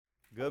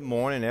Good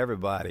morning,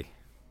 everybody.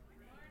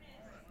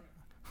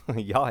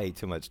 Y'all ate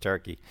too much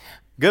turkey.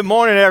 Good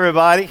morning,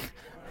 everybody.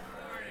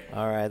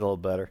 All right, a little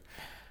better.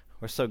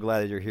 We're so glad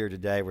that you're here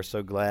today. We're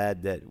so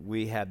glad that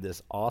we have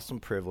this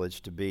awesome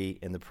privilege to be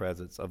in the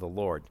presence of the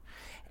Lord.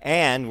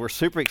 And we're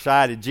super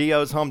excited.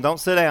 Gio's home. Don't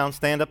sit down.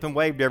 Stand up and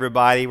wave to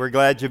everybody. We're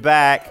glad you're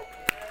back.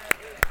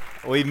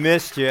 We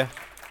missed you.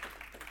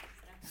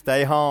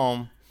 Stay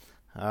home.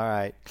 All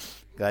right.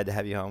 Glad to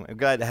have you home. I'm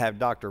glad to have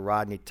Dr.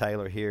 Rodney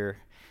Taylor here.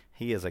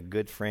 He is a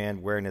good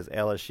friend wearing his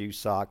LSU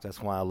socks.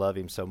 That's why I love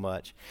him so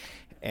much.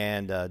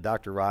 And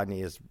Dr.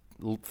 Rodney is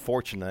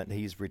fortunate.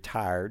 He's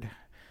retired,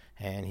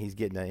 and he's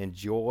getting to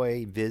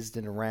enjoy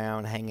visiting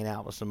around, hanging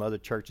out with some other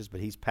churches, but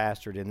he's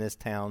pastored in this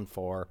town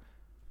for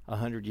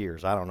 100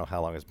 years. I don't know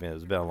how long it's been.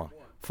 It's been a long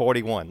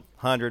 41,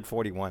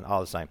 141,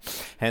 all the same.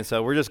 And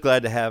so we're just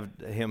glad to have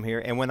him here.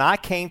 And when I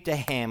came to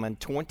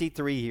Hammond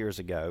 23 years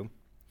ago,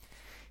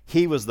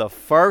 he was the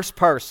first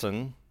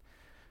person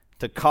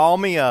to call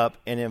me up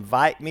and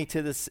invite me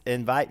to his, he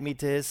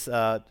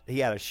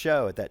had a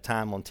show at that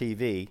time on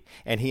TV,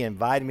 and he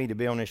invited me to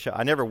be on his show.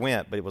 I never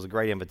went, but it was a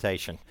great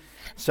invitation.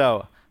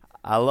 So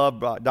I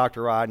love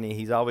Dr. Rodney.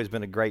 He's always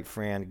been a great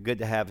friend. Good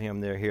to have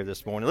him here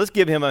this morning. Let's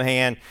give him a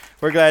hand.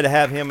 We're glad to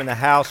have him in the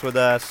house with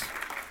us.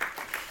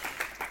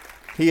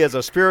 He is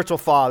a spiritual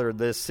father of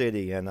this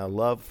city, and I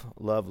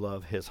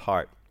love his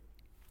heart.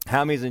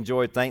 How many's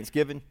enjoyed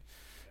Thanksgiving?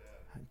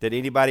 Did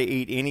anybody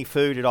eat any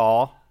food at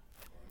all?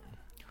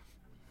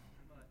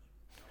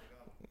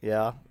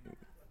 Yeah.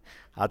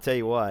 I'll tell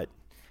you what,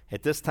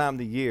 at this time of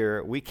the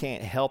year, we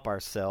can't help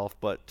ourselves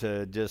but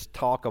to just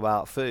talk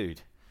about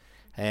food.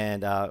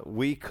 And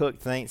we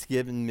cooked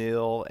Thanksgiving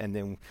meal, and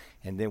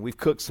then we've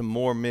cooked some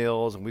more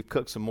meals, and we've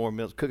cooked some more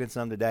meals. Cooking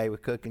some today. We're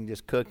cooking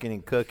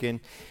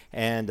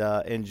and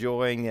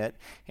enjoying it.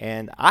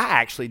 And I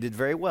actually did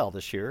very well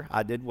this year.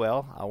 I did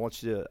well. I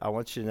want you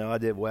to know I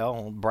did well.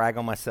 I'll brag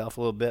on myself a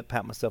little bit,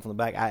 pat myself on the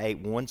back. I ate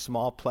one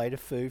small plate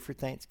of food for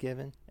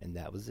Thanksgiving, and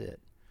that was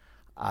it.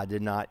 I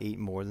did not eat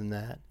more than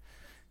that.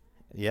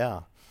 Yeah.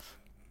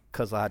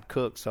 Because I'd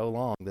cooked so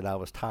long that I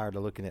was tired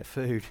of looking at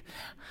food,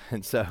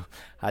 and so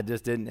I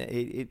just didn't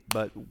eat it.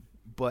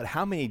 But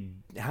how many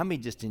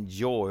just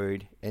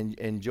enjoys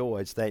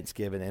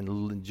Thanksgiving and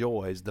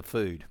enjoys the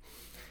food?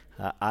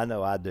 I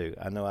know I do.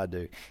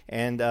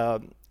 And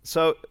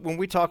so when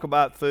we talk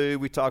about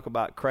food, we talk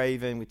about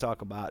craving. We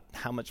talk about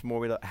how much more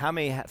we love. How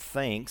many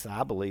thinks,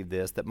 I believe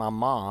this, that my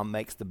mom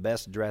makes the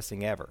best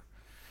dressing ever?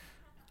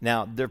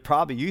 Now,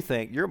 you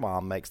think your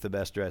mom makes the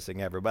best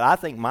dressing ever, but I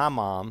think my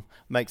mom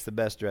makes the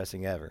best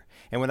dressing ever.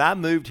 And when I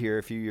moved here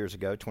a few years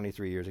ago,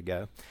 23 years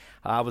ago,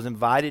 I was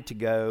invited to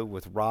go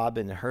with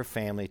Robin and her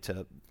family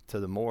to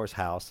the Moore's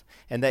house,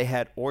 and they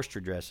had oyster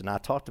dressing. I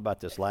talked about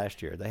this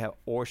last year. They have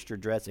oyster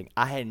dressing.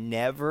 I had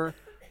never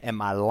in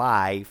my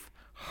life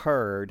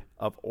heard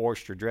of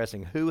oyster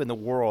dressing. Who in the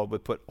world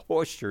would put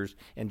oysters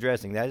in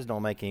dressing? That just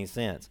don't make any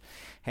sense.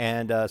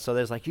 And so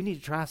they was like, you need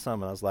to try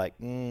some. And I was like,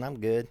 I'm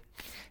good.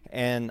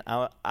 And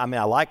I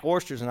like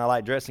oysters and I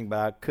like dressing, but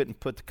I couldn't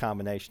put the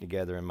combination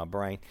together in my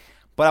brain.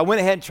 But I went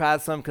ahead and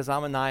tried some because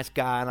I'm a nice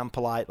guy and I'm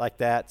polite like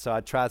that. So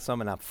I tried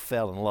some and I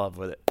fell in love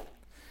with it.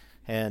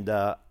 And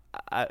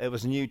it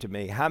was new to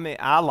me.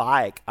 I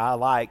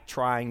like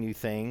trying new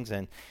things,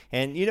 and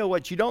you know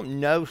what? You don't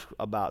know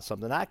about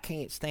something. I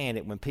can't stand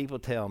it when people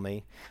tell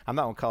me. I'm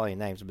not gonna call any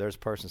names, but there's a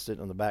person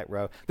sitting on the back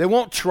row. They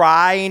won't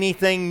try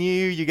anything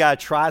new. You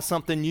gotta try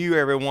something new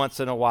every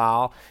once in a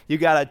while. You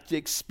gotta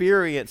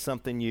experience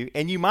something new,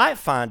 and you might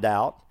find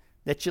out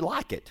that you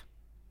like it.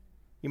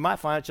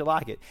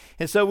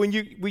 And so when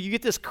you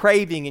get this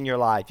craving in your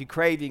life,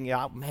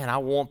 I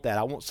want that.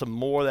 I want some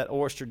more of that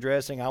oyster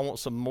dressing. I want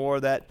some more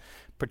of that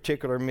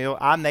particular meal.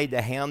 I made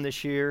the ham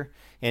this year,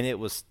 and it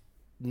was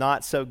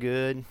not so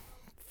good.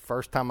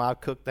 First time I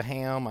cooked the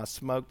ham, I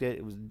smoked it.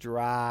 It was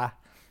dry.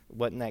 It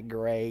wasn't that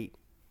great.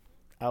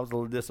 I was a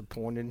little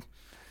disappointed.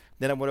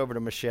 Then I went over to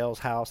Michelle's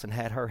house and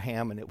had her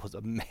ham, and it was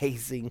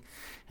amazing.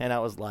 And I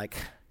was like,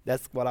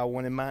 that's what I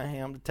wanted my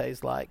ham to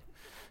taste like.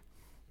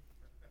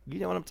 You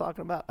know what I'm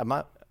talking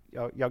about?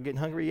 Y'all getting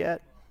hungry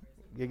yet?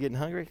 You're getting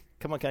hungry?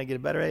 Come on, can I get a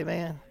better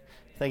amen?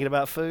 Thinking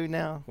about food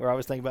now? We're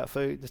always thinking about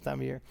food this time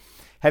of year.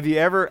 Have you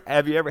ever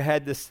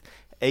had this,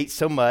 ate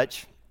so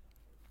much,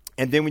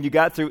 and then when you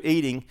got through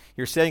eating,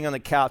 you're sitting on the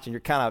couch and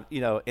you're kind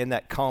of, in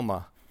that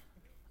coma,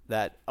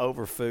 that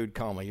overfood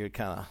coma. You're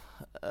kind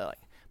of,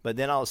 but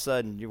then all of a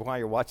sudden, while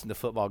you're watching the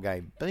football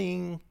game,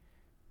 bing,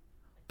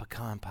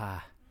 pecan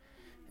pie,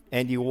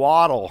 and you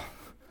waddle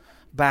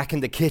back in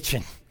the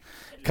kitchen.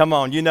 Come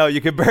on,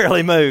 you could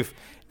barely move,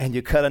 and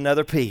you cut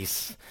another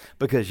piece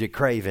because you're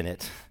craving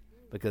it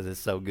because it's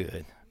so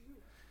good.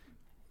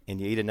 And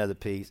you eat another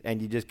piece,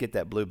 and you just get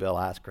that Bluebell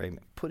ice cream,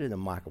 put it in the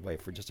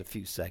microwave for just a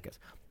few seconds.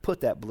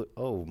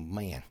 Oh,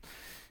 man,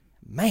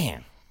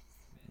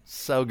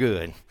 so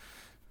good.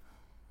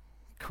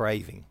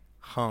 Craving,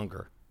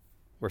 hunger.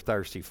 We're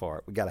thirsty for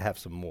it. We got to have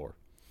some more.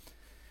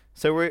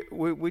 So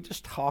we're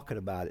just talking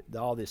about it,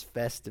 all this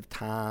festive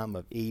time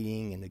of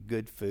eating and the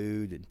good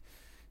food and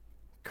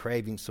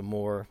craving some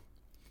more.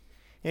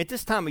 And at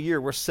this time of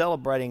year, we're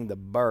celebrating the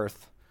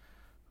birth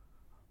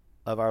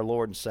of our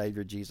Lord and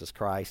Savior, Jesus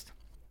Christ.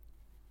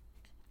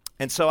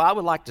 And so I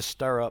would like to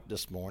stir up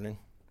this morning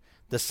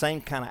the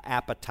same kind of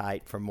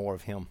appetite for more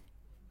of Him.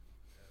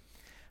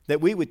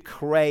 That we would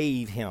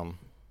crave Him.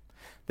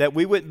 That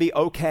we wouldn't be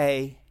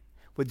okay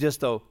with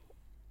just a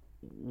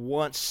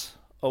once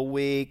a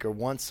week or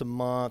once a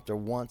month or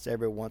once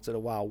every once in a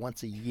while,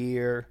 once a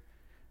year.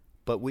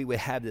 But we would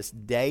have this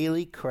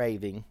daily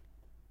craving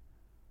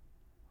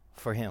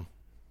for Him.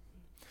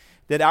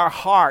 That our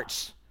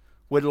hearts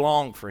would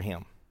long for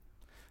Him.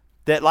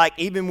 That like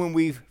even when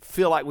we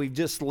feel like we've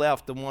just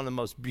left one of the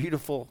most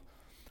beautiful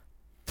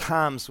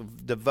times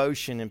of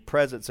devotion and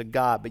presence of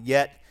God, but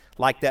yet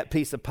like that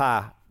piece of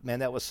pie, man,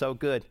 that was so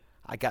good.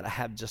 I got to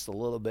have just a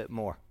little bit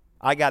more.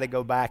 I got to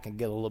go back and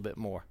get a little bit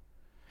more.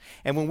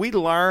 And when we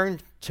learn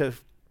to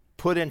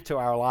put into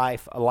our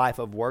life a life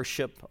of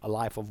worship, a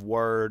life of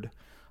word,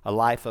 a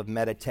life of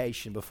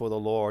meditation before the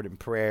Lord and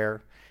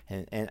prayer,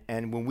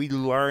 and when we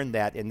learn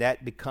that and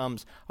that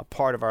becomes a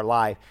part of our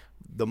life,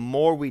 the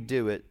more we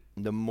do it,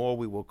 the more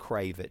we will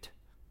crave it.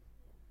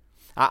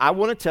 I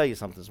want to tell you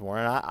something this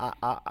morning.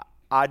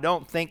 I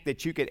don't think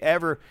that you could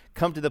ever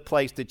come to the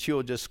place that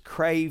you'll just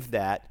crave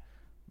that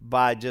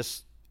by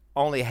just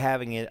only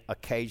having it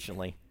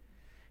occasionally.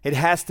 It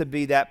has to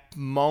be that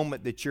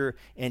moment that you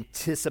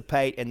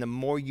anticipate, and the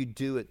more you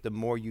do it, the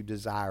more you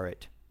desire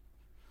it.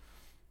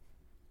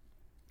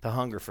 The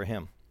hunger for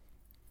Him.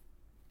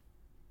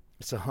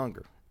 It's a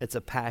hunger. It's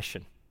a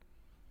passion.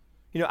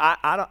 You know,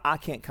 I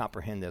can't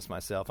comprehend this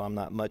myself. I'm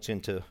not much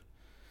into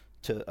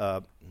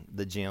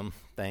the gym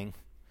thing.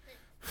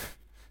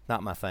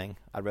 Not my thing.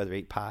 I'd rather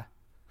eat pie.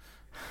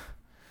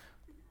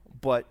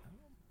 But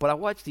I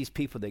watch these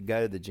people that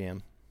go to the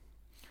gym.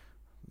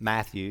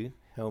 Matthew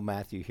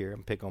here.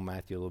 I'm picking on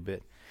Matthew a little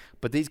bit.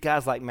 But these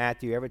guys like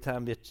Matthew, every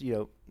time that,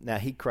 now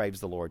he craves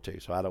the Lord too,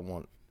 so I don't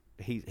want,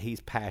 he's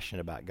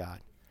passionate about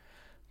God.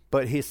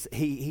 But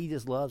he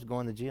just loves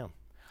going to the gym.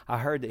 I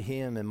heard that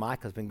him and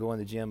Micah's been going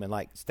to the gym and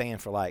like staying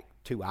for like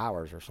 2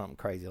 hours or something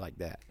crazy like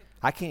that.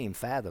 I can't even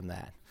fathom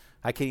that.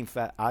 I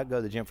go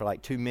to the gym for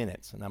like 2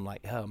 minutes, and I'm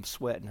like, oh, I'm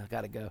sweating. I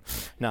got to go.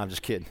 No, I'm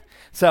just kidding.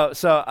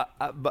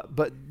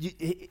 But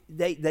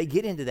they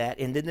get into that,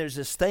 and then there's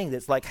this thing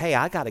that's like, hey,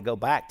 I got to go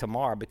back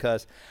tomorrow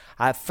because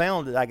I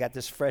found that I got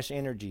this fresh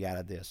energy out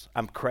of this.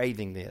 I'm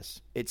craving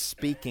this. It's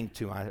speaking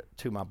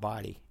to my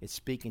body. It's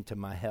speaking to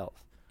my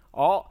health.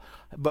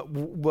 But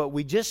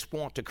we just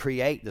want to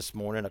create this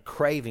morning a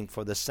craving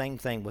for the same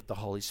thing with the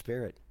Holy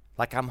Spirit.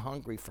 Like I'm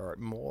hungry for it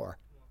more.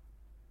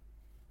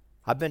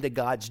 I've been to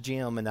God's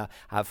gym, and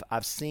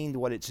I've seen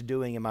what it's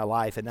doing in my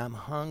life, and I'm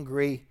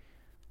hungry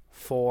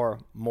for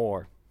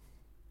more.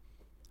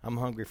 I'm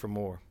hungry for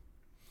more.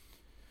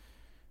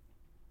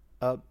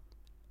 I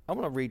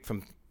want to read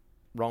from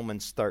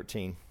Romans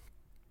 13.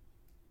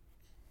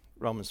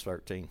 Romans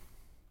 13.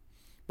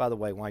 By the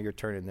way, while you're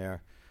turning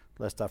there,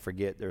 lest I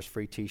forget, there's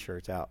free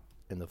T-shirts out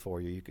in the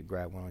foyer. You could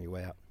grab one on your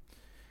way out.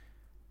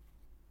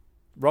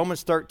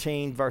 Romans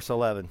 13, verse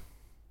 11.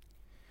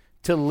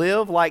 To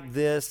live like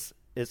this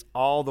is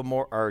all the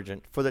more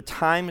urgent, for the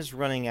time is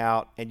running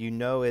out, and you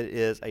know it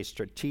is a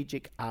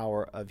strategic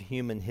hour of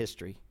human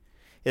history.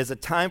 It is a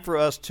time for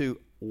us to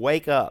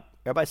wake up.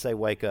 Everybody say,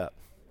 wake up.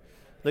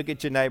 Look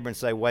at your neighbor and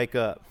say, wake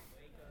up.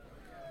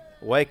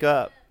 Wake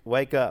up.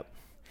 Wake up.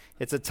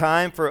 It's a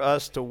time for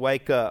us to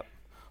wake up,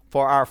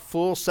 for our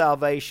full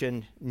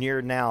salvation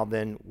nearer now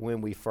than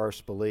when we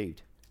first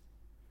believed.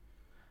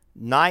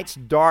 Night's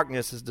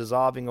darkness is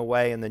dissolving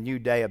away, and the new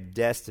day of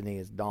destiny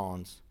is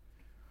dawns.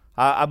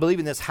 I believe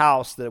in this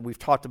house that we've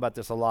talked about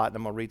this a lot, and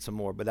I'm going to read some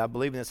more, but I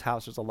believe in this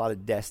house there's a lot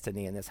of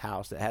destiny in this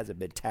house that hasn't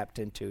been tapped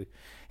into,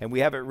 and we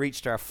haven't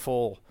reached our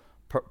full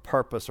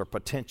purpose or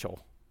potential.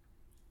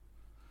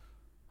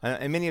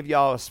 And many of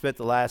y'all have spent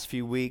the last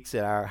few weeks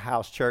at our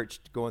house church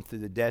going through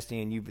the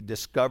destiny, and you've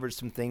discovered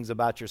some things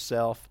about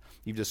yourself.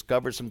 You've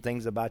discovered some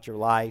things about your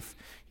life.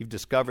 You've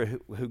discovered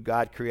who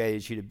God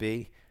created you to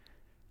be,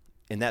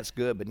 and that's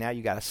good, but now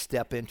you got to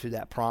step into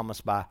that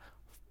promise by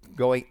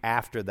going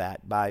after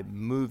that, by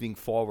moving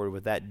forward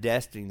with that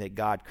destiny that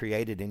God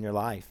created in your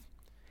life.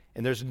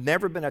 And there's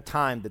never been a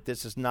time that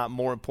this is not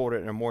more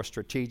important or more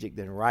strategic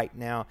than right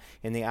now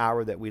in the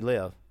hour that we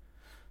live.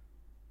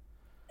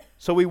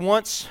 So we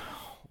once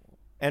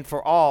and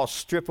for all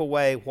strip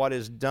away what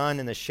is done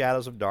in the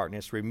shadows of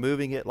darkness,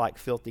 removing it like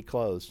filthy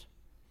clothes.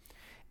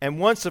 And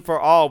once and for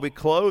all we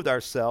clothe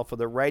ourselves with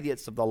the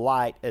radiance of the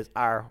light as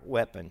our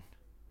weapon.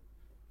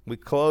 We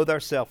clothe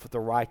ourselves with the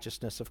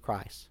righteousness of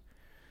Christ.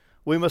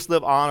 We must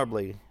live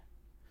honorably,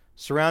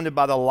 surrounded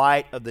by the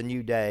light of the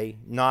new day,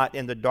 not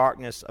in the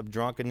darkness of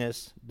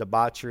drunkenness,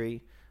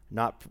 debauchery,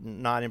 not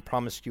in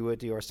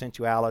promiscuity or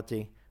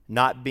sensuality,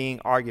 not being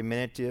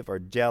argumentative or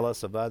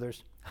jealous of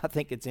others. I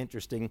think it's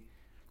interesting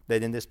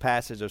that in this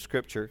passage of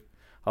Scripture,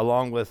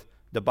 along with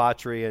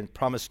debauchery and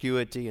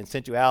promiscuity and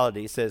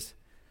sensuality, it says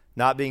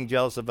not being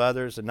jealous of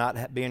others and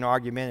not being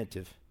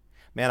argumentative.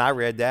 Man, I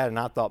read that and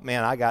I thought,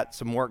 man, I got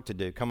some work to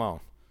do. Come on.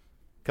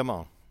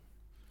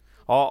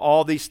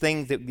 All these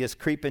things that just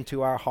creep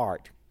into our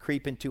heart,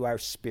 creep into our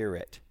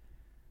spirit,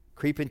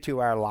 creep into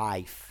our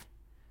life.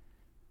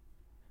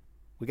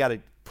 We got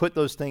to put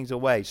those things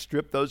away,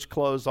 strip those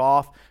clothes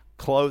off,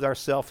 clothe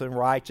ourselves in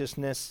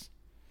righteousness.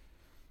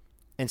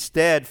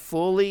 Instead,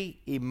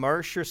 fully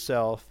immerse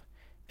yourself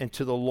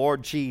into the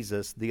Lord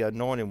Jesus, the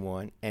Anointed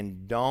One,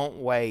 and don't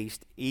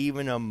waste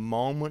even a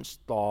moment's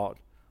thought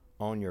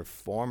on your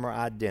former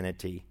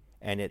identity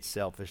and its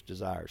selfish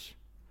desires.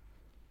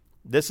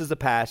 This is the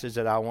passage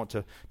that I want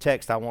to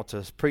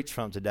preach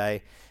from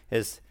today,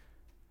 is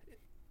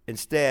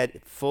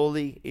instead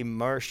fully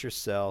immerse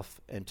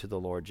yourself into the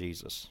Lord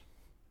Jesus.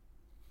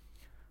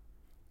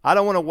 I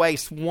don't want to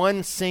waste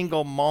one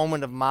single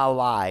moment of my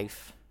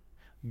life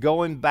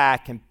going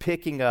back and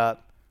picking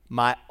up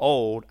my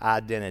old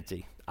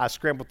identity. I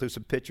scrambled through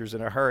some pictures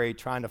in a hurry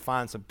trying to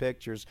find some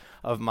pictures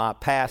of my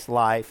past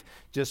life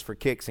just for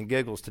kicks and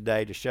giggles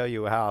today to show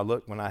you how I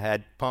looked when I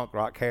had punk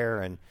rock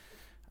hair and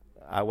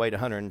I weighed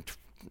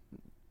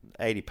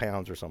 180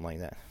 pounds or something like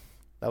that.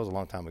 That was a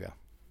long time ago.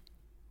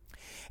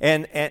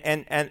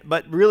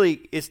 But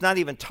really, it's not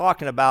even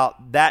talking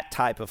about that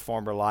type of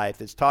former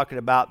life. It's talking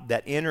about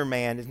that inner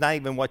man. It's not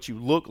even what you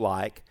look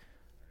like,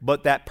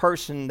 but that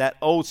person, that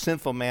old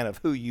sinful man of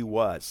who you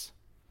was.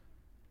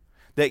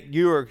 That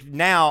you are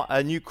now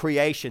a new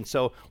creation.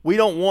 So we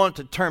don't want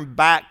to turn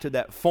back to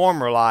that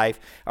former life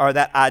or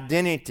that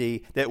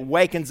identity that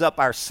wakens up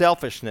our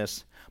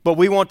selfishness, but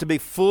we want to be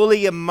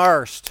fully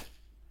immersed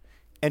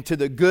into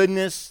the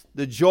goodness,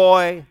 the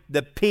joy,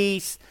 the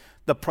peace,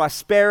 the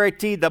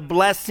prosperity, the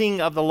blessing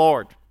of the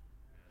Lord.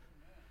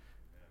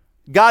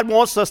 God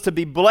wants us to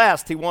be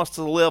blessed. He wants us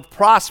to live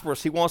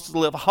prosperous. He wants us to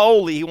live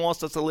holy. He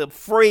wants us to live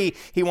free.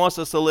 He wants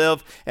us to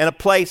live in a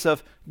place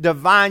of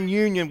divine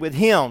union with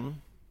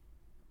Him.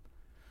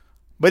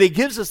 But He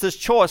gives us this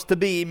choice to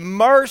be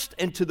immersed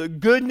into the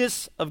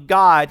goodness of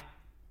God,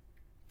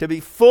 to be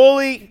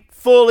fully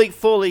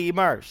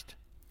immersed.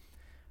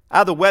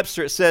 Out of the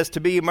Webster, it says to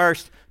be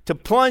immersed, to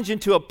plunge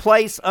into a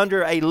place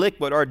under a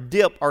liquid or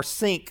dip or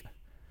sink,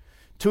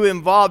 to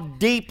involve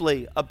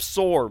deeply,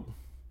 absorb,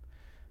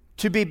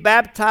 to be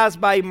baptized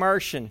by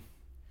immersion,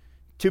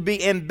 to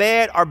be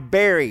embedded or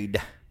buried,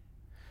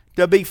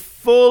 to be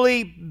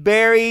fully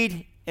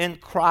buried in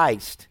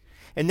Christ.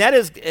 And that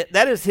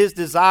is His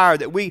desire,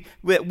 that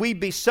we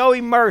be so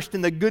immersed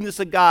in the goodness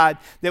of God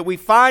that we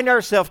find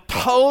ourselves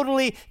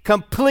totally,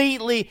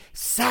 completely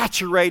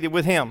saturated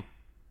with Him.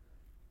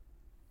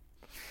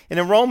 And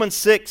in Romans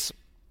 6,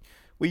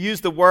 we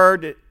use the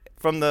word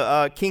from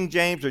the King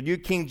James or New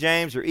King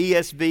James or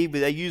ESV,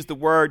 but they use the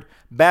word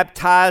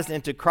baptized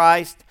into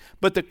Christ.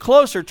 But the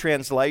closer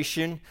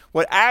translation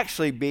would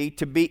actually be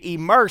to be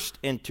immersed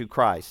into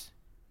Christ.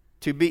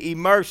 To be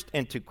immersed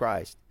into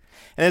Christ.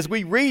 And as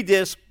we read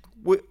this,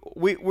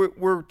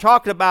 we're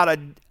talking about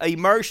a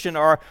immersion,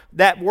 or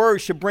that word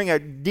should bring a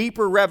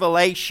deeper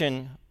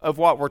revelation of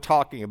what we're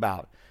talking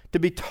about. To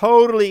be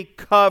totally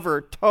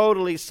covered,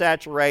 totally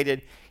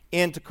saturated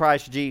into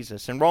Christ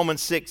Jesus. In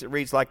Romans 6, it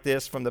reads like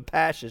this from the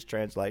Passion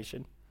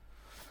Translation.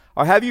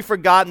 Or have you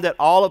forgotten that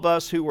all of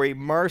us who were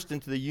immersed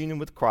into the union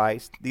with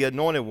Christ, the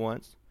anointed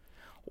ones,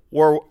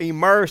 were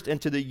immersed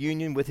into the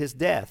union with His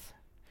death?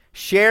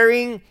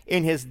 Sharing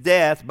in His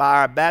death by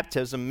our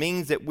baptism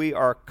means that we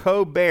are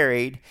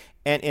co-buried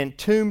and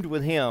entombed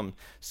with Him,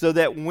 so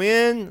that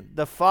when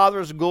the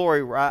Father's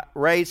glory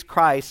raised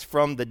Christ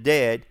from the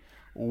dead,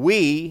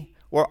 we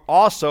were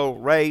also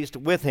raised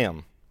with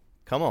Him.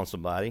 Come on,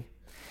 somebody.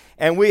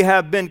 And we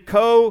have been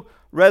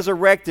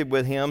co-resurrected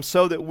with Him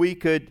so that we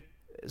could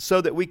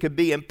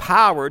be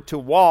empowered to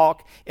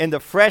walk in the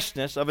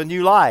freshness of a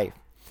new life.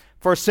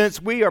 For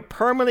since we are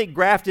permanently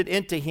grafted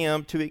into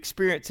Him to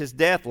experience His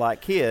death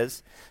like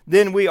His,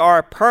 then we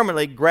are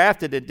permanently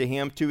grafted into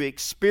Him to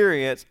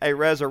experience a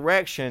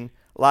resurrection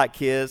like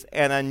His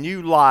and a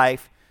new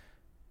life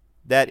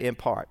that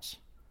imparts.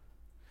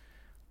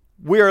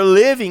 We are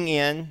living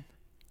in,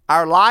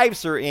 our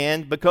lives are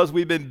in, because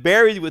we've been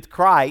buried with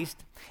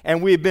Christ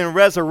and we've been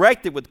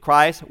resurrected with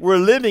Christ. We're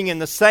living in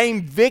the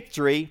same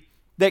victory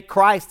that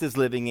Christ is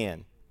living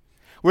in.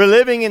 We're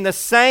living in the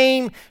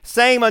same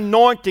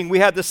anointing. We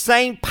have the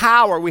same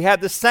power. We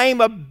have the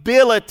same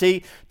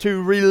ability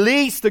to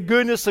release the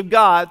goodness of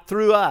God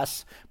through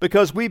us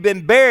because we've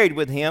been buried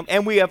with Him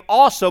and we have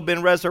also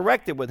been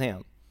resurrected with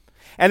Him.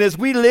 And as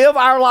we live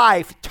our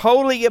life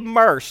totally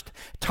immersed,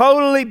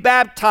 totally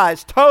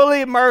baptized,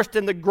 totally immersed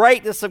in the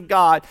greatness of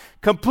God,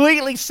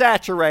 completely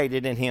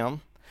saturated in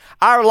Him,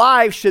 our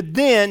lives should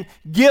then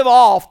give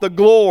off the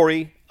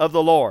glory of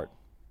the Lord.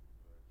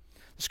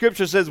 The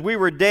Scripture says we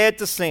were dead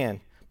to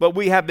sin, but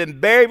we have been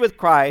buried with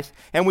Christ,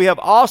 and we have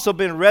also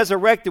been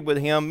resurrected with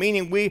Him,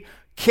 meaning we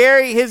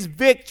carry His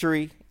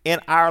victory in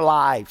our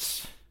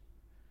lives.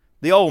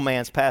 The old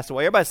man's passed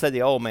away. Everybody say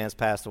the old man's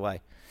passed away.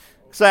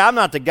 Say, I'm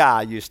not the guy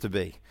I used to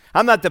be.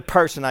 I'm not the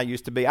person I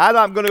used to be. I'm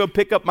not going to go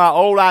pick up my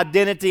old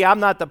identity. I'm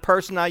not the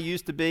person I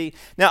used to be.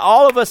 Now,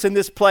 all of us in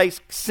this place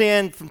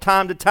sin from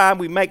time to time.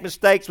 We make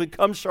mistakes. We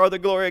come short of the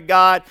glory of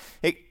God.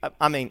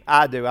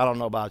 I do. I don't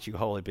know about you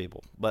holy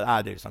people, but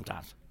I do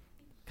sometimes.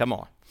 Come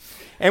on.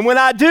 And when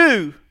I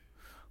do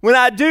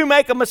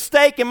make a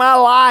mistake in my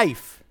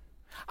life,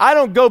 I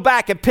don't go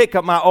back and pick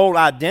up my old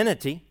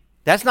identity.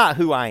 That's not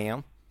who I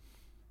am.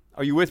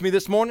 Are you with me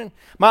this morning?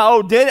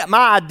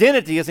 My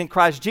identity is in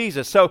Christ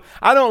Jesus. So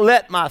I don't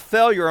let my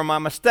failure or my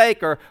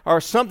mistake or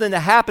something that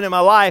happened in my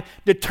life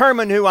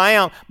determine who I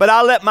am, but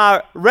I let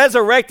my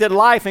resurrected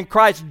life in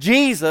Christ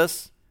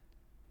Jesus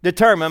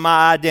determine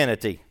my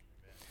identity.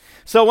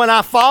 So when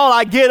I fall,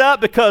 I get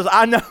up because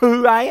I know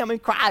who I am in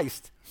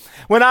Christ.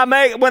 When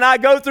I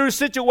go through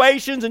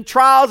situations and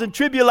trials and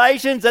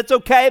tribulations, that's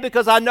okay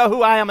because I know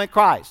who I am in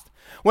Christ.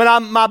 When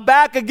I'm my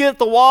back against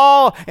the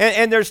wall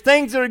and there's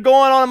things that are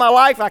going on in my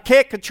life I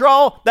can't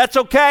control, that's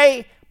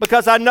okay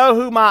because I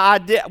know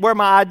where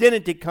my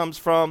identity comes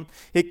from.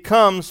 It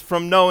comes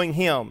from knowing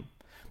Him,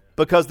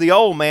 because the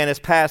old man has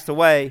passed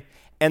away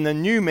and the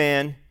new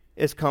man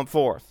is come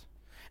forth.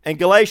 In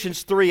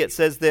Galatians 3, it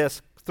says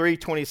this,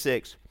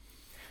 3:26.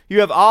 You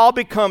have all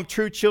become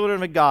true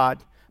children of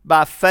God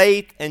by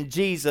faith in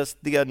Jesus,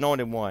 the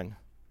Anointed One.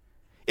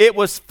 It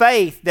was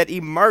faith that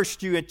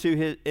immersed you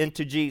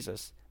into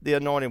Jesus, the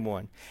Anointed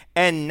One.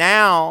 And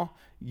now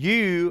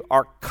you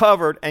are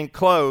covered and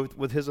clothed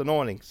with His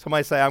anointing.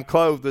 Somebody say, I'm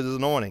clothed with His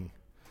anointing.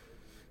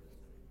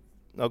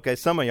 Okay,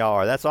 some of y'all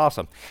are. That's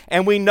awesome.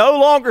 And we no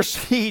longer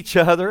see each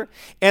other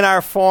in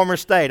our former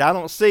state. I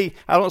don't see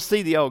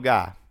the old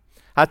guy.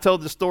 I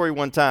told the story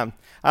one time.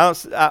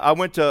 I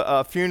went to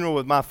a funeral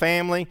with my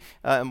family,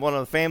 one of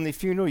the family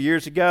funeral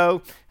years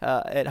ago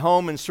at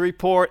home in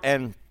Shreveport,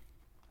 and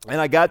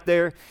I got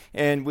there,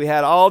 and we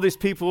had all these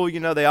people,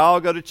 they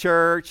all go to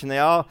church, and they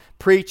all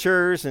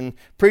preachers and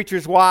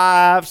preachers'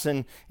 wives,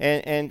 and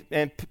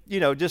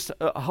just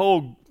a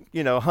whole,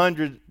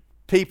 100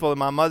 people in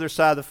my mother's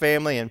side of the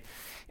family,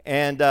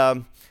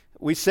 and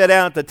we sat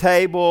down at the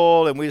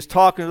table, and we was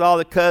talking with all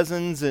the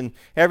cousins and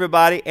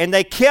everybody, and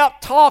they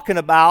kept talking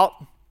about.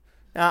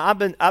 Now,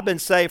 I've been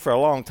saved for a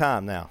long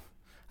time now.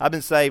 I've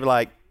been saved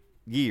like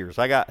years.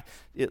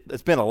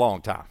 It's been a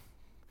long time.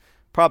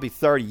 Probably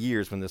 30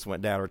 years when this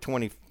went down, or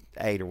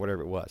 28 or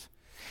whatever it was.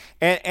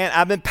 And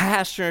I've been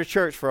pastoring a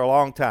church for a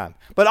long time.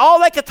 But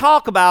all they could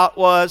talk about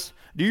was,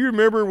 do you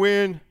remember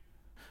when?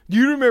 Do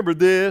you remember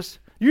this?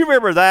 You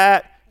remember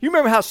that? You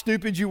remember how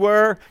stupid you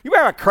were? You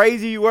remember how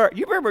crazy you were?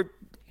 You remember?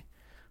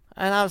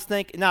 And I was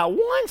thinking, not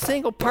one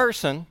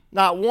person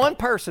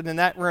in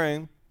that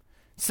room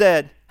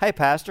said, hey,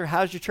 Pastor,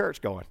 how's your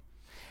church going?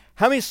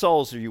 How many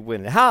souls are you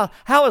winning? How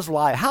is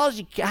life? How is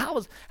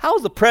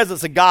the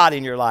presence of God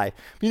in your life?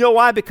 You know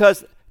why?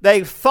 Because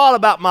they thought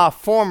about my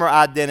former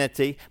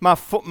identity, my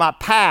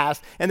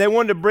past, and they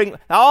wanted to bring.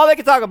 All they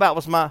could talk about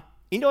was my.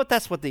 You know what?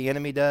 That's what the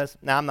enemy does.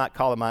 Now, I'm not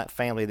calling my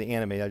family the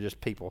enemy. They're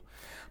just people.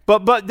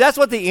 But that's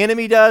what the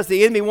enemy does.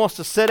 The enemy wants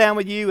to sit down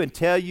with you and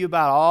tell you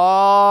about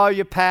all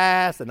your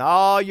past and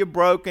all your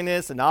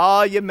brokenness and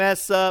all your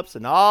mess ups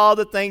and all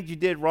the things you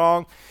did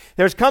wrong.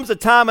 There comes a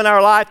time in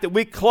our life that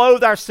we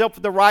clothe ourselves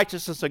with the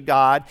righteousness of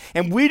God,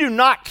 and we do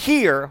not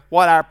hear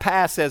what our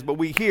past says, but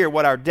we hear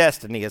what our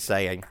destiny is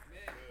saying.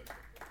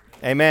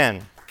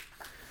 Amen.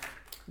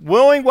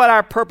 Knowing what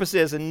our purpose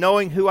is and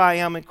knowing who I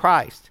am in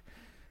Christ,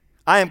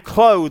 I am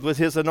clothed with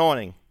His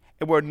anointing,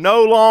 and we're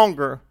no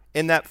longer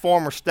in that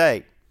former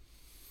state.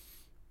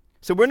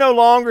 So we no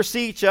longer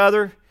see each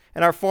other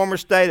in our former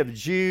state of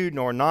Jew,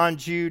 nor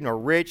non-Jew, nor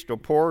rich, nor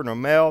poor, nor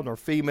male, nor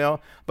female,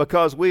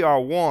 because we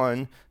are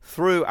one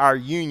through our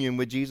union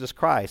with Jesus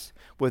Christ,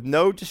 with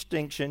no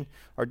distinction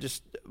or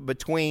just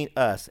between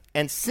us.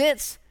 And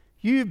since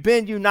you've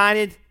been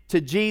united to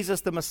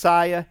Jesus the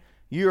Messiah,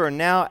 you are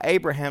now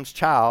Abraham's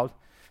child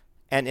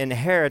and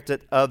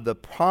inherited of the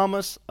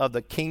promise of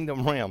the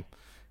kingdom realm.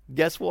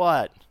 Guess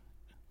what?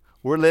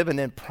 We're living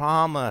in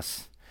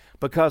promise.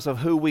 Because of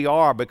who we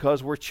are,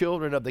 because we're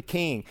children of the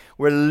King.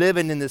 We're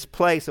living in this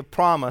place of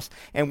promise,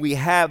 and we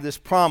have this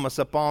promise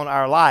upon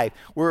our life.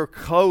 We're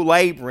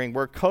co-laboring.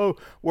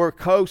 We're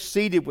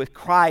co-seated with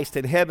Christ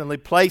in heavenly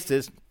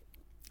places,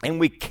 and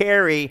we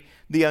carry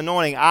the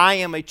anointing. I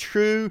am a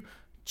true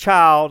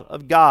child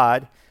of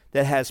God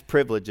that has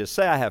privileges.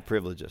 Say, I have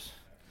privileges.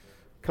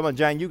 Come on,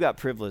 Jane, you got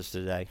privilege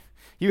today.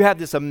 You have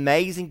this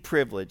amazing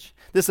privilege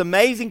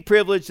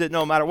that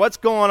no matter what's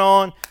going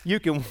on, you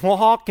can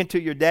walk into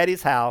your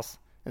daddy's house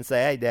and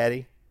say, hey,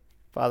 Daddy,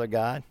 Father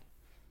God,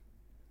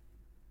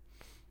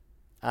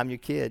 I'm your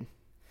kid.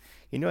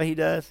 You know what He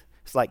does?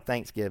 It's like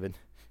Thanksgiving.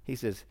 He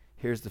says,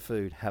 here's the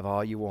food. Have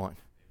all you want.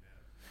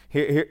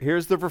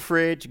 Here's the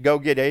fridge. Go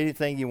get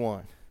anything you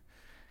want.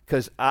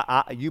 Because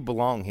you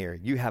belong here.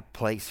 You have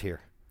place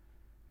here.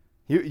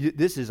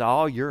 This is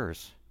all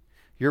yours.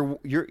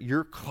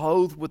 You're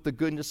clothed with the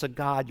goodness of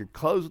God. You're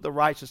clothed with the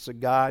righteousness of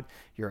God.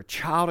 You're a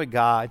child of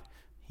God.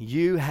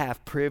 You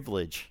have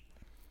privilege.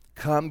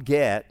 Come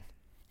get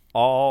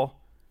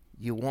all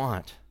you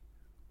want.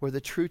 We're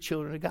the true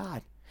children of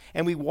God.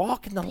 And we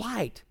walk in the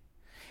light.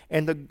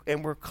 And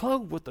we're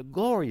clothed with the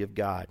glory of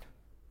God.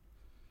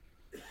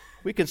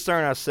 We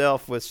concern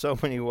ourselves with so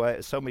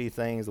many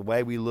things, the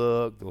way we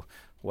look, the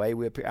way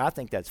we appear. I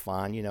think that's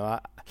fine.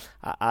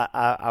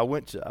 I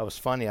went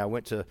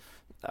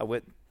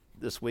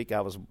this week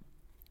I was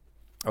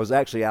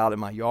actually out in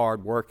my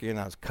yard working.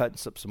 I was cutting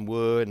up some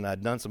wood, and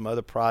I'd done some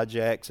other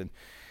projects, and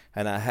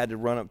I had to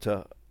run up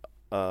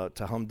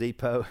to Home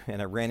Depot,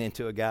 and I ran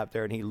into a guy up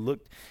there, and he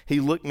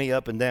looked me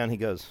up and down. He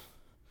goes,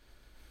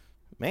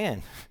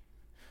 "Man,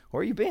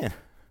 where you been?"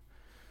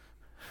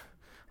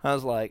 I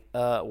was like,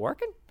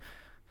 "Working."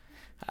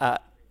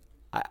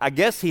 I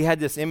guess he had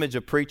this image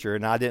of preacher,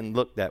 and I didn't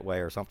look that way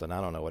or something. I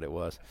don't know what it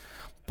was.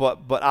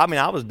 But I mean,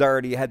 I was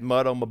dirty. I had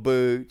mud on my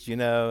boots,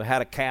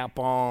 had a cap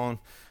on,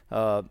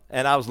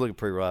 and I was looking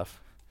pretty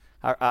rough.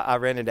 I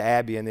ran into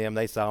Abby and them.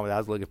 They saw me. I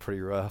was looking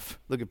pretty rough.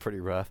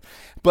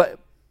 But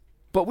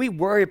we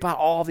worry about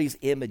all these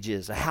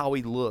images of how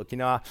we look.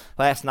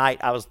 Last night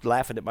I was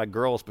laughing at my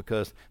girls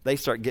because they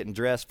start getting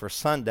dressed for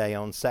Sunday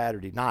on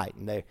Saturday night,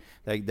 and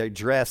they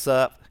dress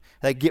up.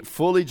 They get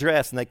fully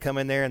dressed, and they come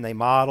in there and they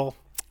model.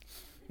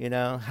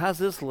 How's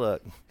this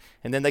look?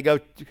 And then they go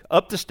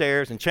up the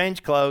stairs and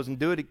change clothes and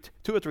do it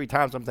 2 or 3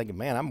 times. I'm thinking,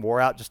 man, I'm wore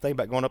out just thinking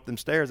about going up them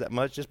stairs that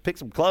much. Just pick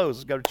some clothes.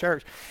 Let's go to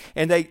church.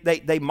 And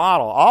they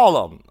model, all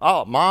of them.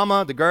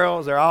 Mama, the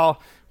girls, they're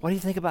all, what do you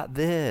think about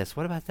this?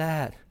 What about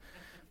that?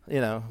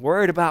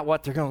 Worried about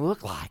what they're going to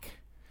look like.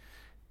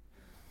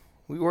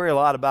 We worry a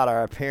lot about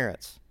our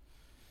appearance.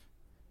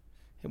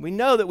 And we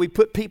know that we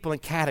put people in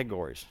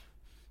categories.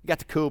 You got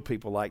the cool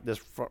people like this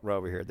front row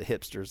over here, the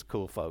hipsters, the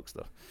cool folks,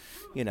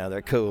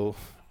 they're cool.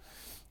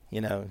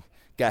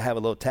 Got to have a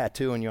little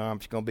tattoo on your arm.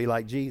 It's going to be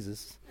like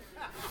Jesus.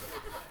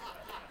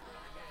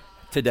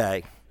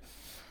 Today.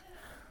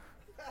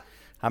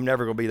 I'm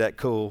never going to be that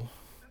cool.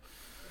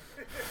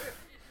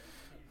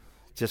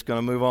 Just going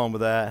to move on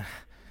with that.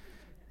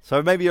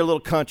 So maybe you're a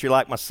little country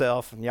like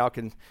myself, and y'all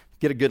can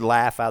get a good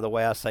laugh out of the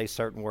way I say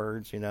certain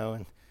words, and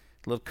a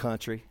little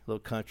country.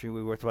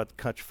 We worry about the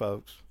country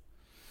folks.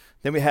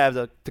 Then we have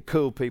the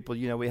cool people.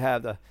 We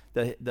have the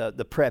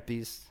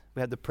preppies. We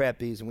have the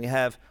preppies, and we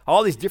have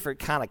all these different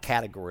kind of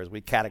categories.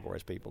 We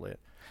categorize people in.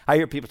 I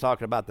hear people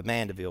talking about the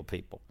Mandeville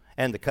people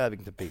and the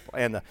Covington people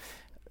and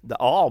the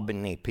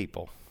Albany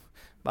people.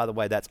 By the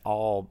way, that's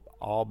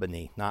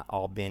Albany, not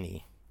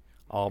Albany.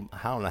 I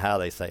don't know how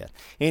they say it.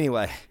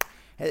 Anyway,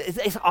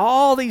 it's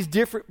all these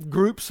different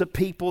groups of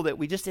people that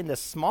we just in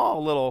this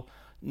small little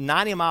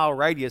 90-mile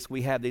radius,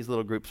 we have these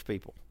little groups of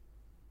people.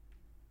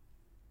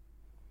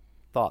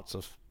 Thoughts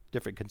of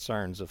different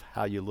concerns of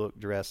how you look,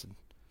 dress, and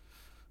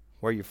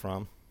where you're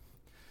from.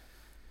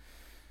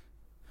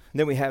 And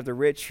then we have the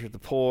rich or the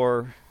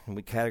poor, and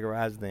we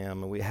categorize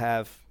them. And we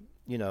have,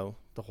 the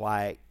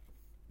white,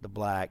 the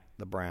black,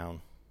 the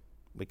brown.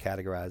 We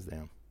categorize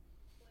them.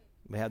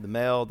 We have the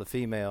male, the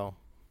female,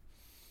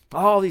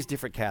 all these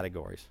different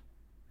categories.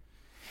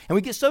 And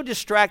we get so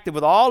distracted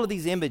with all of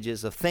these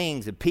images of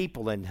things and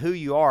people and who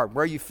you are,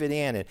 where you fit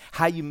in, and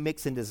how you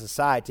mix into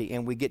society,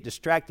 and we get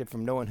distracted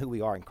from knowing who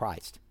we are in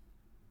Christ.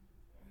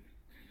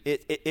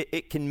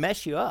 It can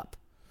mess you up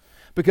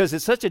because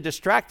it's such a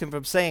distraction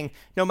from saying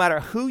no matter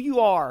who you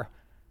are,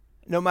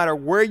 no matter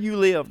where you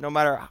live, no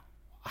matter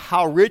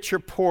how rich or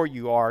poor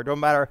you are, no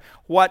matter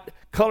what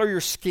color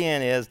your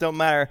skin is, no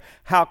matter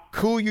how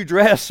cool you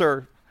dress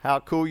or how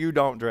cool you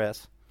don't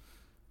dress.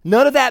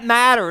 None of that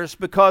matters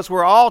because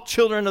we're all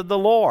children of the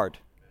Lord.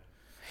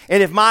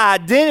 And if my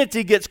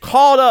identity gets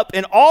caught up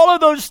in all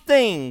of those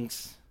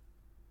things,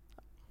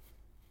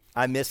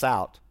 I miss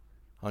out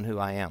on who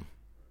I am.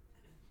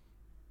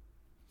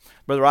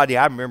 Brother Rodney,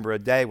 I remember a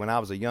day when I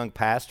was a young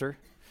pastor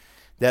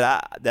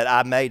that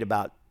I made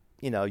about,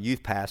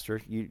 youth pastor.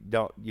 You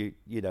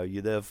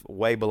live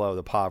way below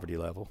the poverty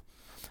level.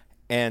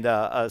 And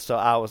so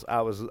I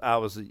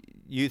was a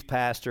youth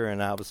pastor,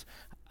 and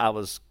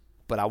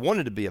but I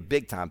wanted to be a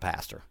big-time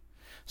pastor.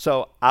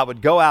 So I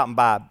would go out and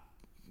buy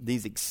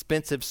these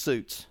expensive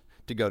suits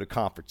to go to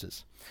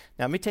conferences.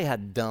 Now, let me tell you how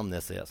dumb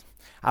this is.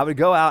 I would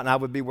go out and I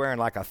would be wearing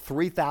like a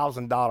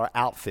 $3,000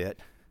 outfit,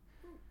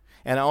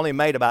 and I only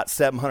made about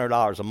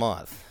 $700 a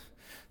month.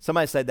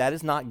 Somebody said that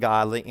is not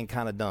godly and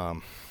kind of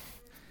dumb,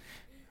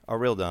 or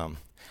real dumb.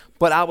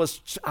 But I was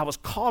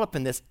caught up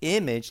in this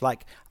image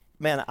like,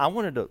 man, I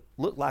wanted to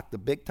look like the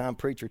big-time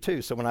preacher,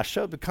 too. So when I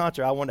showed the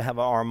concert, I wanted to have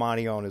an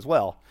Armani on as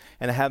well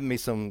and have me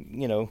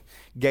some,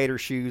 gator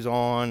shoes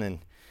on.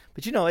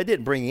 But, it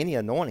didn't bring any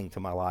anointing to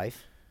my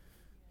life.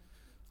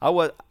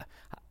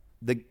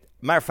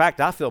 Matter of fact,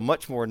 I feel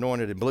much more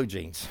anointed in blue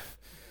jeans.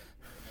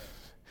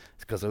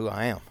 It's because of who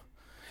I am.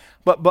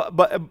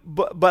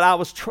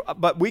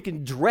 But we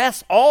can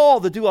dress do all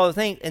the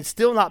things and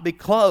still not be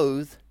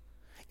clothed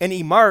and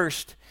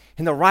immersed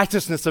in the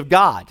righteousness of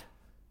God.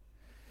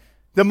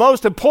 The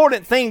most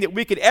important thing that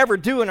we could ever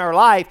do in our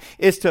life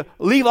is to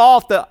leave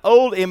off the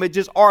old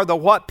images or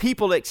what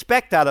people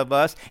expect out of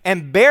us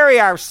and bury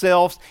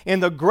ourselves in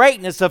the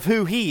greatness of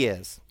who He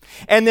is.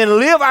 And then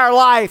live our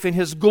life in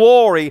His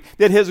glory,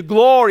 that His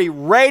glory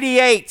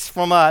radiates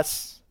from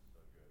us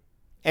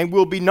and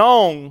will be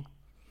known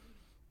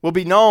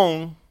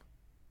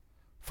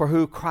for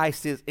who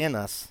Christ is in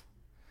us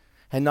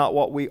and not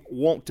what we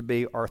want to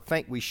be or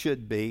think we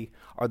should be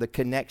or the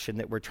connection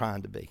that we're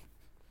trying to be.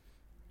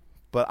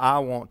 But I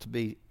want to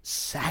be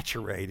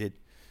saturated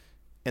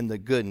in the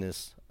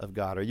goodness of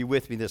God. Are you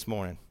with me this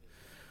morning?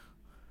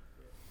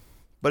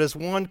 But as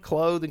one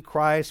clothed in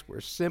Christ,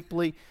 we're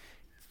simply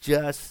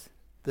just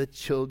the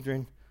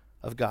children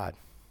of God.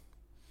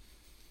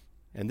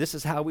 And this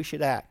is how we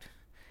should act.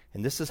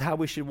 And this is how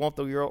we should want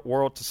the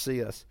world to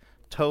see us,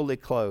 totally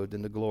clothed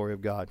in the glory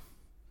of God,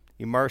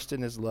 immersed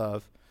in His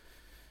love,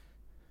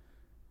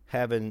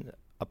 having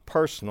a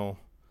personal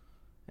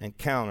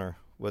encounter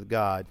with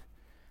God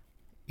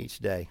each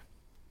day.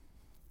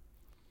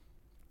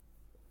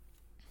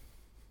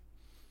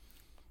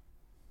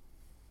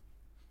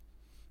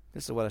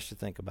 This is what I should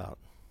think about.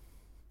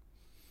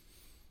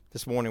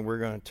 This morning we're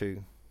going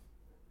to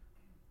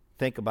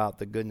think about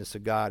the goodness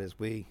of God as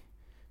we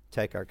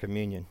take our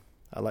communion.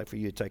 I'd like for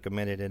you to take a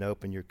minute and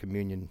open your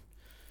communion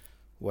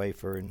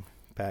wafer and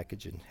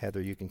package, and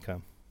Heather, you can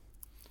come.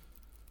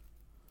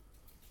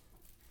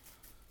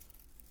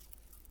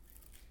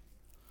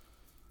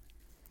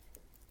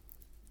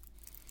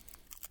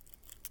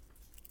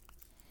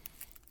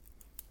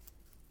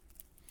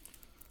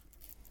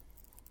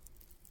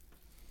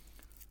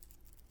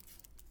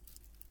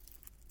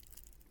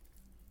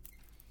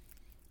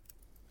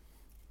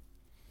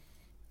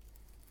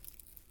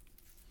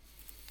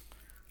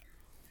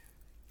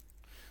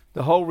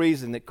 The whole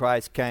reason that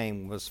Christ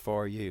came was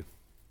for you.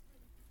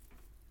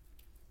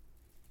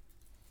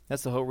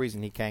 That's the whole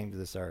reason He came to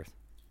this earth.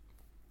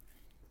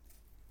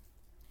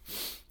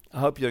 I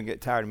hope you don't get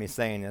tired of me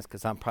saying this,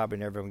 because I'm probably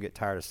never going to get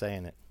tired of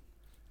saying it.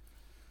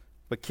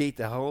 But Keith,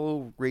 the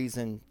whole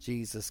reason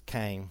Jesus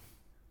came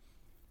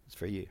is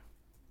for you.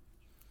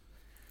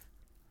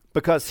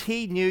 Because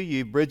He knew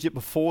you, Bridget,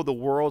 before the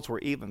worlds were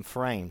even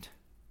framed.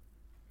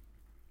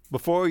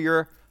 Before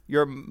your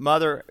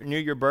mother knew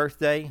your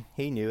birthday,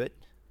 He knew it.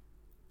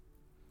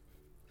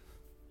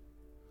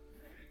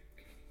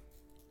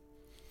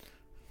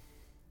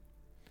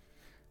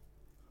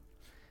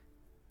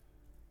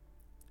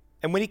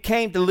 And when He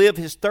came to live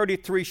His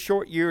 33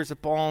 short years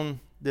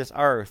upon this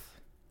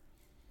earth,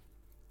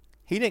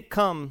 He didn't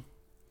come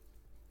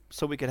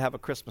so we could have a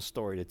Christmas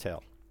story to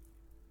tell.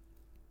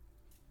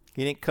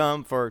 He didn't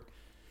come for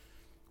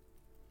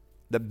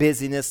the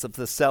busyness of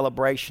the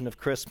celebration of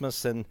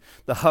Christmas and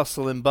the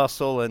hustle and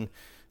bustle and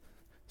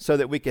so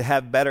that we could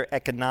have better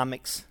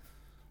economics.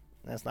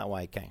 That's not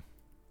why He came.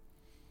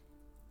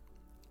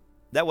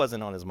 That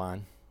wasn't on His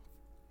mind.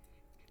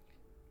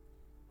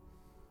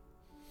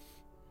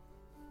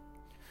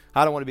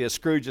 I don't want to be a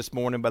Scrooge this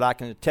morning, but I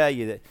can tell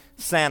you that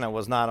Santa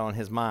was not on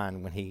His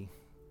mind when He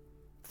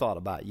thought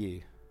about you.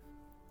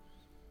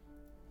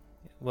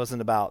 It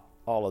wasn't about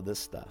all of this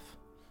stuff.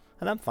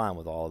 And I'm fine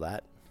with all of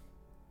that.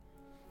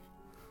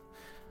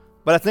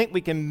 But I think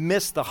we can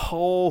miss the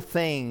whole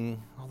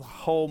thing,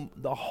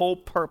 the whole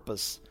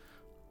purpose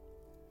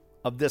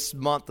of this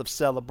month of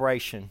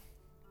celebration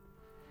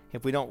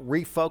if we don't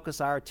refocus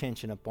our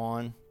attention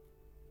upon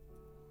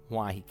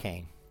why He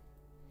came.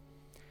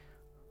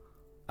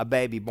 A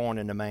baby born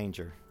in a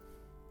manger.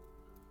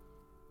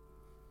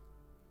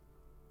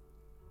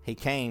 He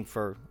came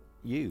for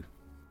you.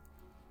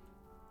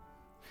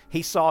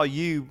 He saw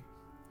you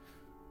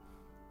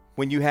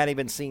when you hadn't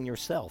even seen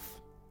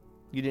yourself.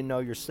 You didn't know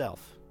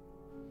yourself.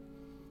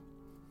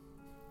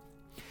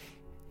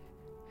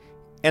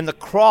 And the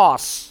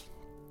cross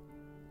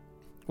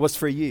was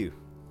for you.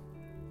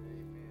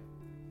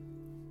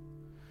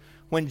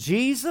 When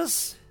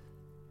Jesus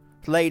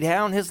laid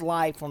down His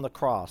life on the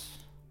cross,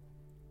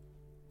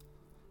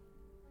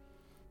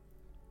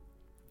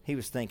 He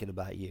was thinking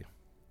about you.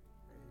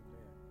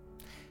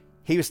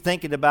 He was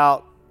thinking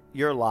about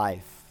your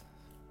life,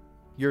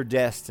 your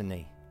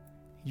destiny,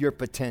 your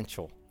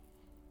potential,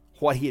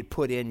 what He had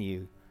put in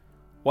you,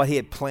 what He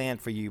had planned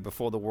for you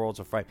before the worlds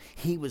were framed.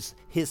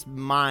 His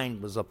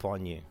mind was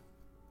upon you.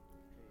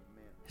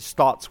 His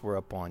thoughts were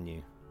upon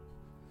you.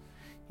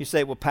 You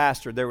say, well,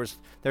 Pastor,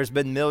 there's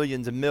been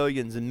millions and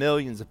millions and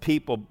millions of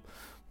people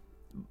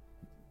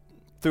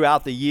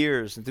throughout the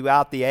years and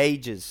throughout the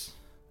ages.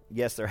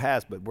 Yes, there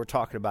has, but we're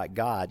talking about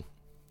God.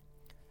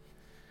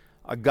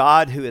 A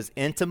God who is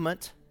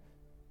intimate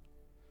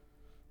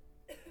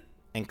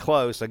and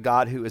close. A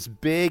God who is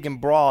big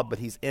and broad, but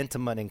He's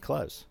intimate and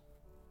close.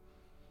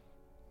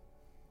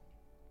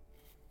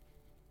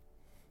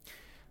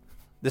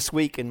 This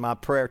week in my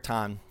prayer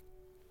time,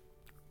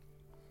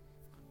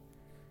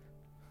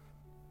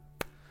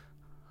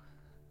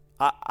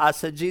 I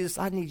said, Jesus,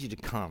 I need You to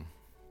come.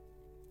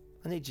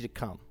 I need You to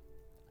come.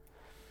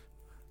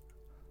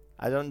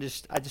 I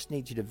just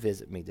need You to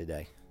visit me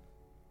today.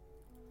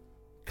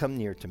 Come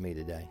near to me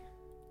today.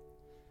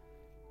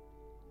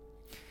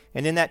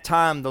 And in that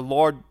time, the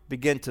Lord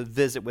began to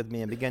visit with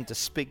me and began to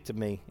speak to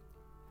me.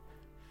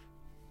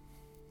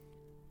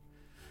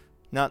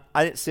 Now,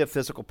 I didn't see a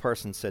physical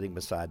person sitting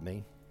beside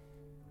me,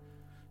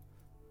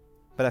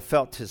 but I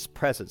felt His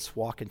presence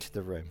walk into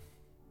the room.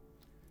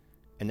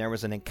 And there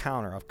was an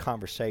encounter of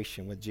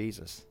conversation with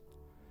Jesus.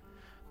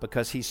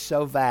 Because He's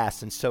so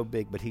vast and so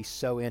big, but He's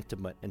so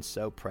intimate and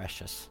so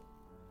precious.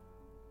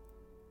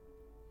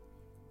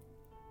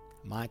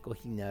 Michael,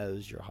 He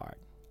knows your heart.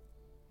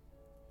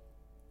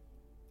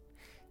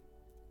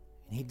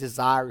 And He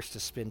desires to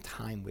spend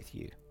time with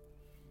you.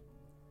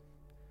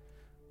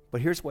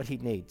 But here's what He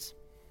needs.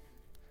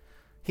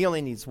 He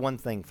only needs one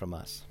thing from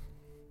us.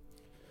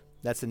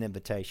 That's an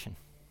invitation.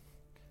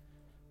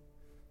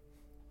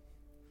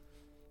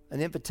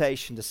 An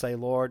invitation to say,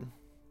 Lord,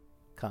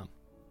 come.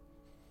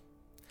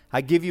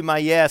 I give you my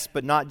yes,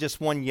 but not just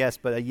one yes,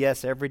 but a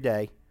yes every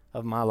day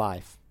of my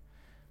life.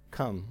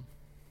 Come.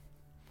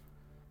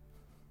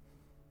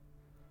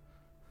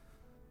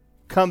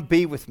 Come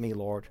be with me,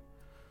 Lord.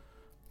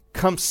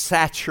 Come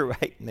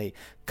saturate me.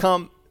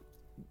 Come,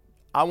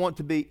 I want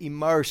to be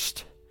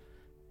immersed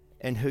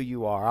in who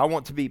you are. I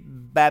want to be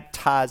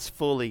baptized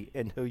fully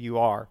in who you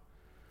are.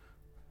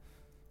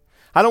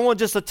 I don't want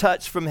just a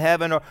touch from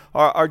heaven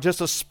or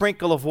just a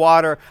sprinkle of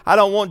water. I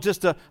don't want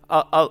just a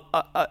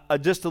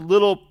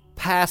little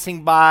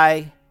passing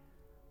by.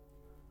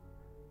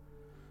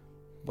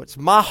 What's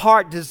my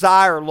heart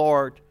desire,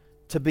 Lord,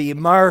 to be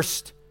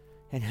immersed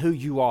in who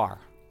you are.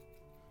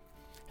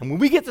 And when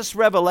we get this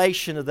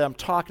revelation that I'm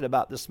talking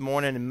about this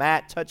morning, and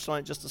Matt touched on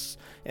it just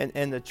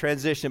in the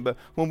transition, but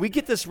when we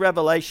get this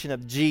revelation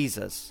of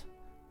Jesus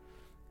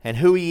and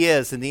who He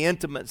is and the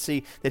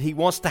intimacy that He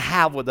wants to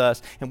have with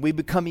us, and we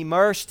become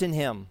immersed in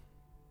Him,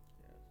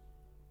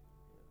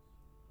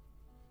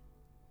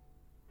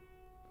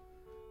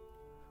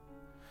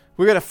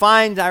 we're going to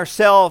find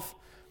ourselves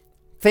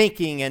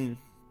thinking and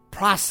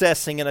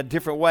processing in a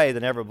different way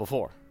than ever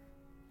before.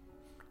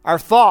 Our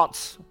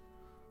thoughts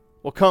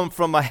will come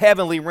from a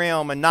heavenly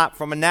realm and not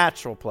from a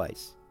natural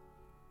place.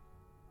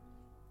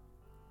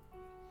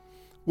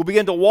 We'll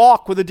begin to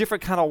walk with a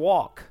different kind of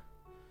walk.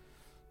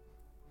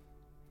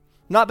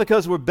 Not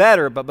because we're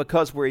better, but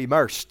because we're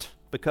immersed,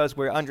 because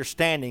we're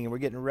understanding and we're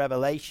getting a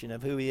revelation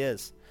of who He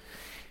is.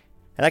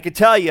 And I can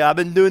tell you, I've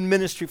been doing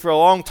ministry for a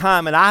long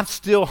time, and I'm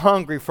still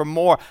hungry for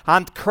more.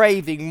 I'm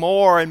craving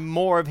more and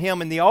more of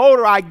Him. And the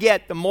older I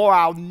get, the more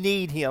I'll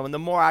need Him, and the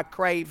more I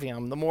crave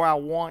Him, the more I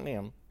want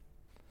Him.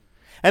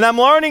 And I'm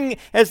learning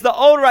as the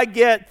older I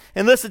get,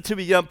 and listen to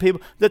me, young people,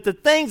 that the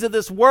things of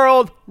this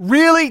world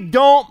really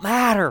don't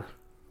matter.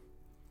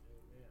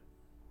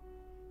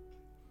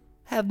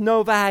 Have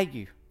no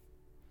value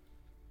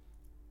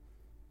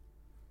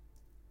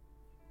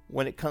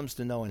when it comes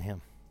to knowing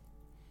Him.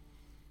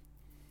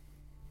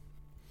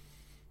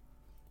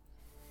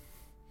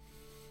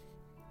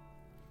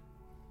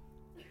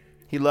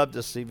 He loved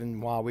us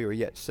even while we were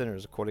yet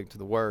sinners, according to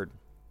the Word.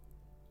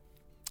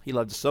 He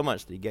loved us so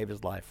much that He gave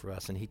His life for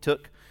us. And He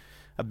took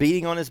a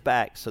beating on His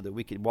back so that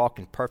we could walk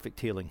in perfect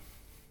healing.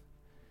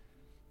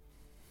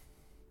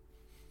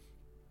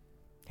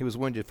 He was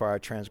wounded for our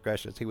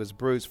transgressions. He was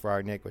bruised for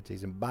our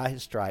iniquities. And by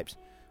His stripes,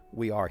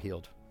 we are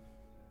healed.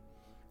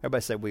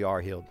 Everybody say, we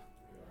are healed.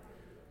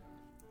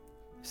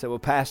 He said, well,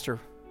 Pastor,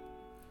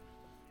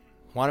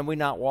 why don't we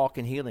not walk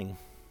in healing?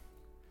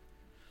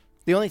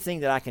 The only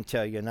thing that I can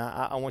tell you, and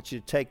I want you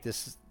to take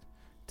this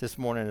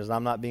morning, as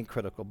I'm not being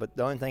critical, but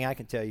the only thing I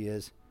can tell you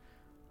is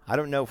I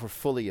don't know if we're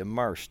fully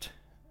immersed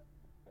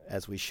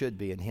as we should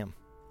be in Him,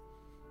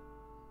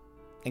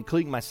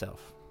 including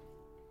myself.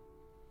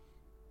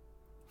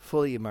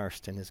 Fully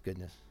immersed in His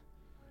goodness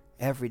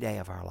every day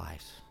of our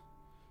lives.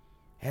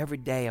 Every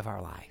day of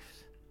our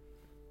lives.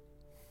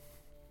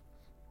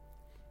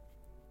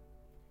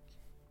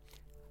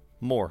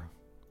 More,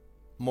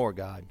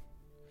 God.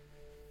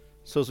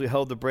 So as we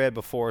hold the bread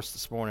before us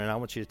this morning, I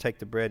want you to take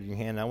the bread in your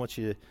hand, and I want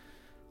you to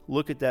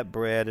look at that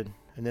bread,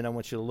 and then I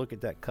want you to look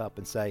at that cup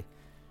and say,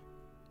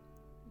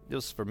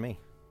 this is for me.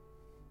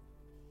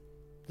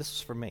 This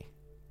is for me.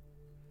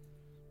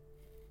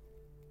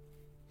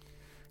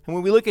 And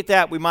when we look at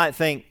that, we might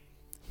think,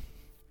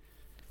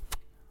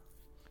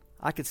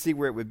 I could see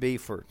where it would be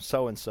for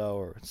so-and-so,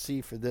 or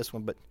see for this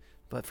one,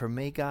 but for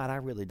me, God, I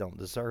really don't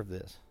deserve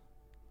this.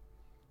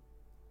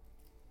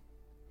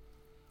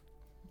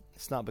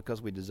 It's not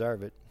because we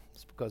deserve it.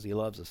 It's because He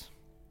loves us.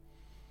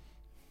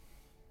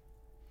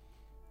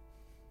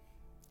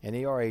 And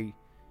He already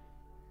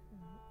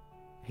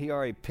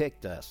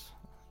picked us.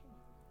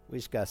 We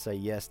just got to say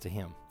yes to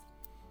Him.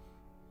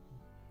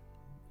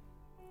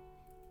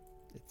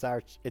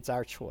 It's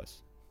our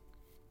choice.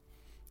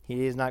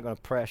 He is not going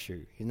to pressure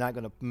you. He's not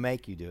going to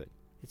make you do it.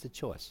 It's a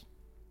choice.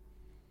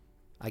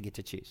 I get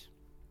to choose.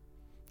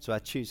 So I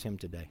choose Him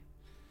today.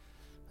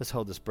 Let's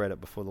hold this bread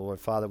up before the Lord.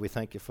 Father, we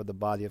thank You for the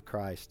body of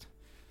Christ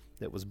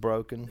that was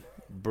broken,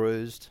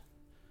 bruised,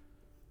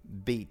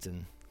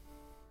 beaten.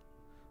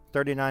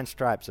 39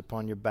 stripes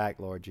upon Your back,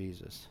 Lord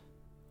Jesus.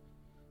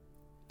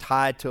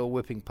 Tied to a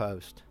whipping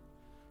post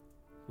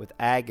with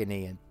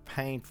agony and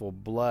painful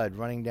blood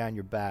running down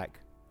Your back.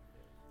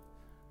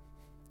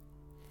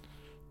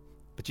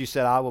 But You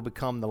said, I will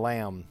become the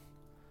Lamb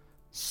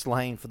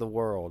slain for the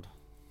world,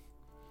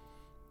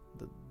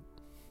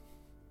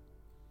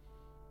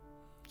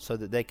 so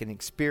that they can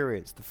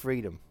experience the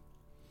freedom,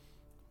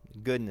 the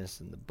goodness,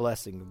 and the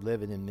blessing of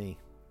living in Me.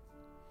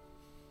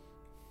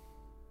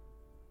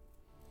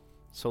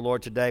 So,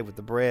 Lord, today with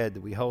the bread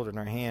that we hold in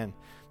our hand,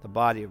 the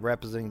body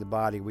representing the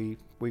body, we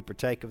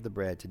partake of the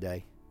bread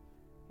today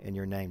in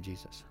Your name,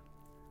 Jesus.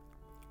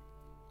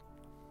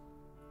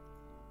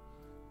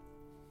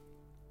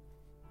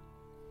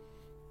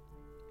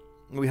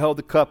 We hold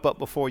the cup up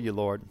before you,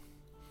 Lord.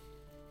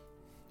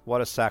 What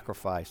a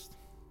sacrifice.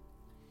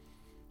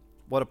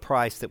 What a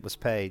price that was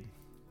paid.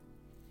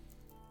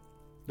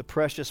 The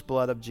precious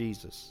blood of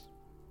Jesus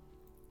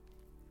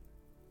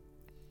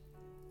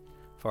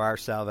for our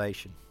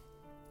salvation.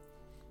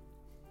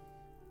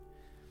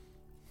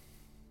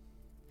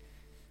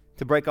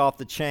 To break off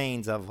the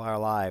chains of our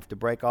life, to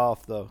break it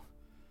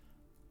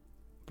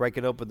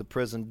open the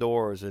prison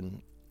doors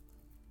and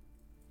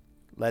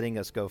letting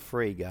us go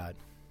free, God.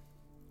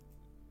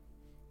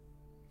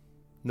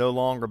 No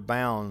longer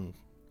bound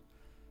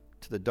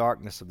to the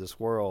darkness of this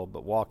world,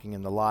 but walking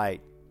in the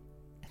light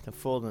and the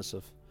fullness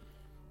of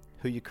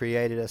who you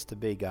created us to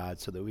be, God,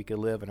 so that we can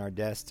live in our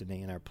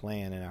destiny and our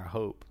plan and our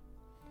hope.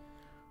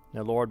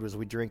 Now, Lord, as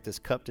we drink this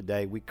cup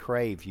today, we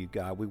crave you,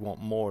 God. We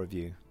want more of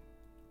you.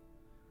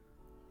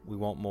 We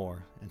want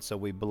more. And so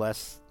we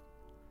bless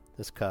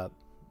this cup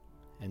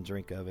and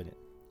drink of it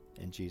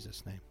in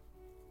Jesus' name.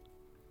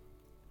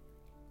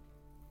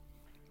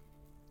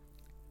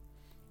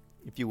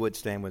 If you would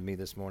stand with me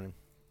this morning.